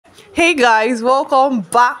Hey guys, welcome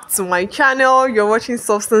back to my channel. You're watching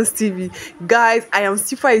Substance TV. Guys, I am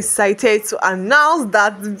super excited to announce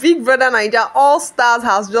that the Bigbrother Naija All Stars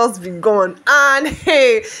has just begun, and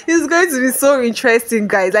hey, it's going to be so interesting,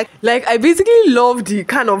 guys. Like I basically love the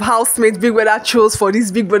kind of housemates Bigbrother chose for this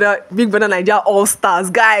Bigbrother Naija All Stars,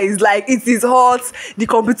 guys. Like, it is hot, the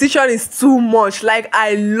competition is too much. Like,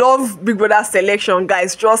 I love Bigbrother selection,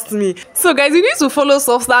 guys, trust me. So guys, you need to follow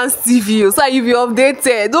Substance TV so you'll be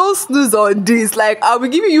updated. Don't snooze on this. Like, I'll be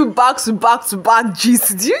giving you back to back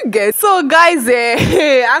gist. Do you get? So guys,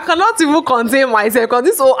 I cannot even contain myself because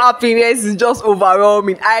this whole happiness is just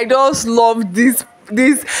overwhelming. I just love this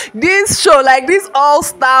show, like this All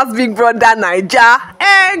Stars Bigbrother Naija.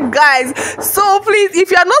 And guys, so please,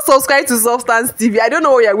 if you are not subscribed to Substance TV, I don't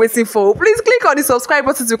know what you're waiting for. Please click on the subscribe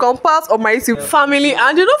button to become part of my YouTube family,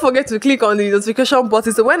 and do not forget to click on the notification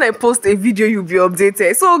button so when I post a video you'll be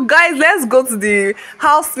updated. So guys, let's go to the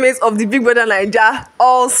housemates of the Bigbrother Naija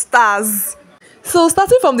All Stars. So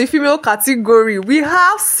starting from the female category, we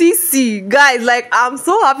have Cece. Guys, like, I'm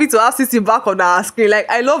so happy to have Cece back on our screen. Like,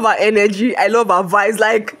 I love her energy, I love her vibes.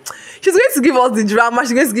 Like, she's going to give us the drama,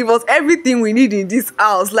 she's going to give us everything we need in this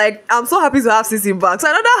house. Like, I'm so happy to have Cece back. So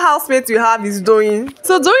another housemate we have is Doyin.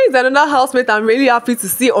 So Doyin is another housemate I'm really happy to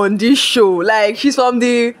see on this show. Like, she's from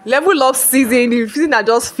the Level Up season, the season that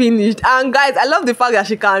just finished. And guys, I love the fact that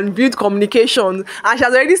she can build communication, and she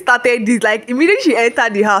has already started this. Like, immediately she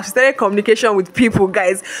entered the house, she started communication with people,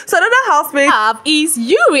 guys. So another housemate we have is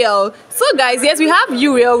Uriel. So guys, yes, we have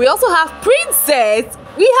Uriel. We also have Princess.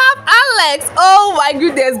 We have Alex. Oh my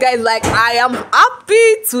goodness, guys, like, I am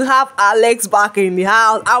happy to have Alex back in the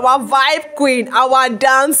house. Our vibe queen, our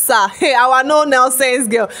dancer, hey, our no nonsense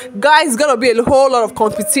girl. Guys, it's gonna be a whole lot of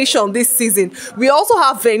competition this season. We also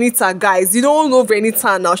have Bgnita, guys. You don't know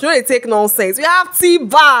Bgnita now, she don't take nonsense. We have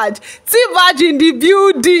T-Badge in the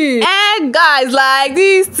building. And guys, like,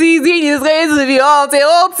 this season is going to be all the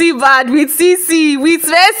whole T-Badge with CC, with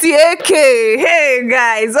Mercy AK. Hey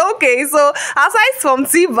guys, okay, so aside from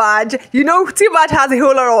T-Badge, you know, T-Badge has a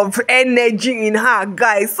whole lot of energy in her,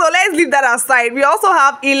 guys. So let's leave that aside. We also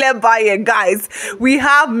have Bbnaija, guys. We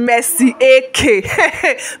have Mercy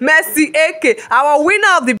AK. Mercy AK, our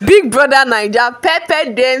winner of the Bigbrother Naija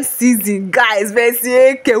Pepper Dance season, guys. Mercy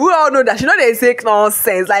AK, we all know that she know they take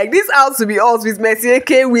nonsense. Like, this house to be us with Mercy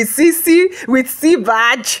AK, with CC, with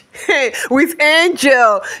T-Badge, with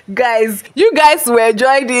Angel. Guys, you guys will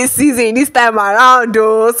enjoy this season this time around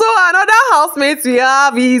though. So another housemate we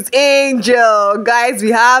have is Angel. Guys,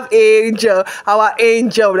 we have Angel, our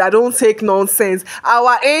Angel that don't take nonsense,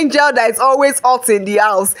 our Angel that is always hot in the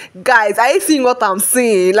house. Guys, are you seeing what I'm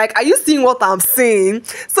saying? Like, are you seeing what I'm saying?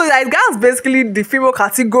 So guys, basically the female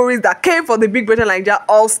categories that came for the Bigbrother Naija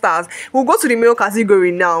All Stars. We'll go to the male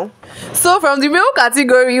category now. So from the male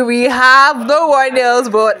category, we have no one else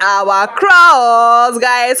but our Cross.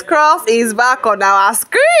 Guys, Cross is back on our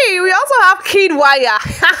screen. We also have Kid Wire.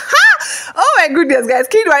 Oh my goodness, guys,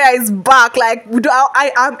 Kid Wire is back. Like,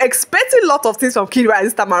 I am expecting a lot of things from Kid Wire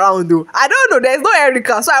this time around though. I don't know, there's no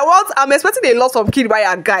Erica, so I'm expecting a lot from Kid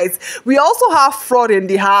Wire, guys. We also have Fraud in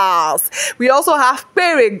the house. We also have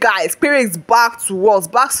Pere, guys. Pere is back to us,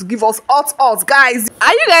 back to give us hot, guys.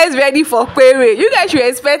 Are you guys ready for Pere? You guys should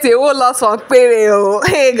expect a whole lot from Pere. Oh.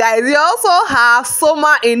 Hey guys, we also have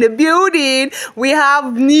Soma in the building. We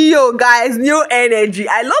have Neo, guys. Neo energy.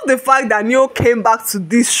 I love the fact that Neo came back to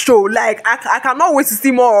this show. Like, I cannot wait to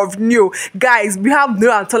see more of Neo. Guys, we have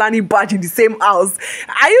Neo and Tolani Badge in the same house.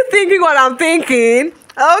 Are you thinking what I'm thinking?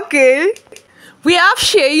 Okay. We have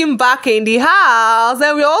Shein back in the house,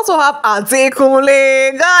 and we also have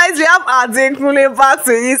Adekunle. Guys, we have Adekunle back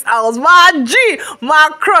to his house. My G, my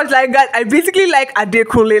crush. Like, guys, I basically like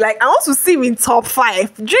Adekunle. Like, I want to see him in top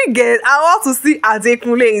 5. G, guys, I want to see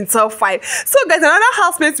Adekunle in top 5. So, guys, another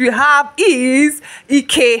housemate we have is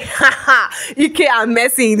Ike. Ike and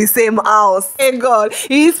Mercy in the same house. Hey, God,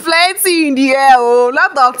 he's plenty in the air. Oh,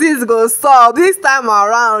 lot of things go stop this time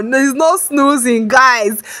around. There's no snoozing,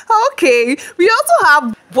 guys. Okay, we also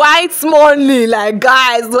have White Money. Like,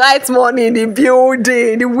 guys, White Money in the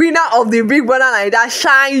building. The winner of the Bigbrother Naija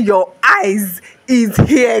Shine Your Eyes is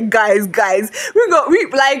here, guys. We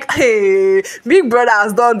like, hey, Bigbrother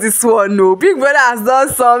has done this one. No, Bigbrother has done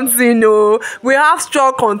something. No, we have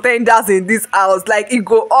strong contenders in this house. Like, it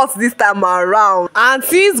go hot this time around, and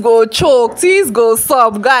things go choke, things go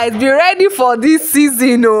sub. Guys, be ready for this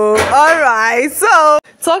season. No, all right. So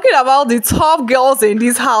talking about the top girls in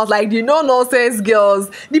this house, like the no nonsense girls,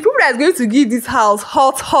 the people that's going to give this house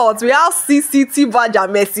hot. We have CC, T-Badge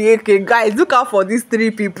and Mercy AK. Guys, look out for these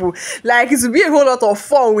 3 people. Like, it will be a whole lot of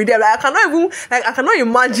fun with them. Like, I cannot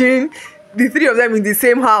imagine the three of them in the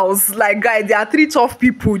same house. Like, guys, there are three tough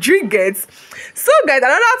people. Do you get? So, guys,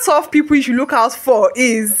 another tough people you should look out for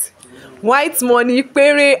is White Money,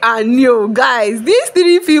 Pere, and Neo. Guys, these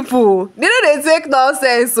three people, they take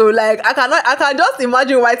nonsense. So, like, I can just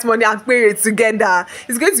imagine White Money and Pere together.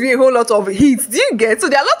 It's going to be a whole lot of hits. Do you get? So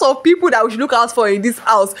there are a lot of people that we should look out for in this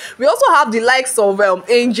house. We also have the likes of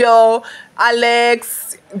Angel,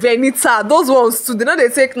 Alex, Venita, those ones too. They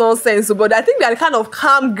take nonsense. But I think they're kind of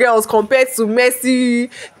calm girls compared to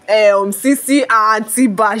Messi, Sisi, and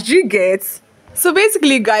Tibash. Do you get? So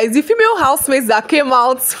basically, guys, the female housemates that came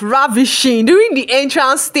out ravishing during the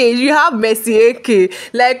entrance stage, you have Mercy AK.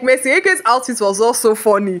 Like, Mercy AK's outfit was also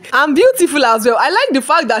funny and beautiful as well. I like the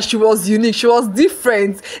fact that she was unique, she was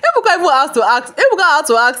different. Ebuka even had to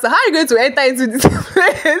ask her, how are you going to enter into this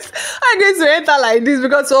place? How are you going to enter like this?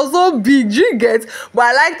 Because it was so big, you get? But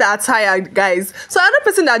I like the attire, guys. So another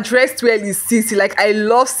person that dressed well is Sisi. Like, I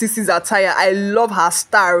love Sisi's attire. I love her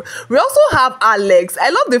style. We also have Alex.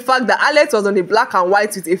 I love the fact that Alex was on the black and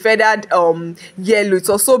white with a feathered yellow. It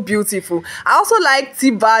was so beautiful. I also like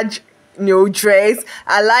T-Badge, dress.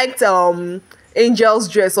 I liked Angel's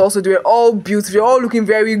dress also. They were all beautiful. They were all looking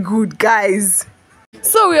very good, guys.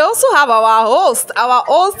 So we also have our host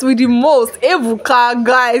with the most, Ebuka.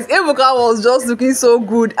 Guys, Ebuka was just looking so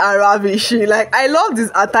good and ravishing. Like, I love this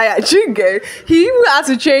attire. Chinge, he even had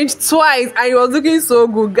to change twice and he was looking so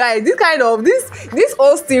good. Guys, this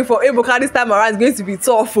hosting for Ebuka this time around is going to be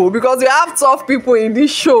tough, because we have tough people in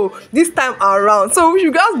this show this time around. So we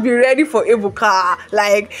should just be ready for Ebuka.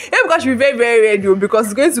 Like, Ebuka should be very, very ready, because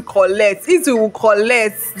it's going to collect. It will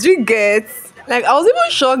collect. Do you get? Like, I was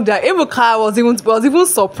even shocked that Ebuka was even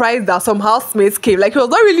surprised that some housemates came. Like, he was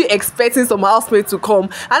not really expecting some housemates to come.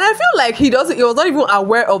 And I feel like he was not even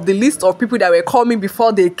aware of the list of people that were coming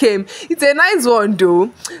before they came. It's a nice one,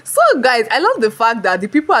 though. So, guys, I love the fact that the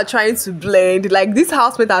people are trying to blend. Like, these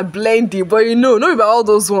housemates are blending, but not about all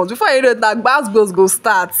those ones. Before you know it, like, Bass Girls go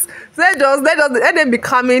start. So let them be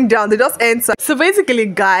coming down. They just enter. So basically,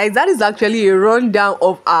 guys, that is actually a rundown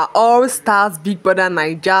of our All Stars Bigbrother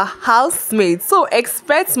Naija housemates. So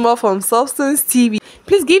expect more from Substance TV.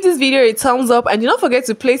 Please give this video a thumbs up and do not forget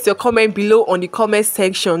to place your comment below on the comment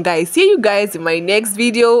section, guys. See you guys in my next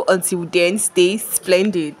video. Until then, stay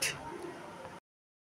splendid.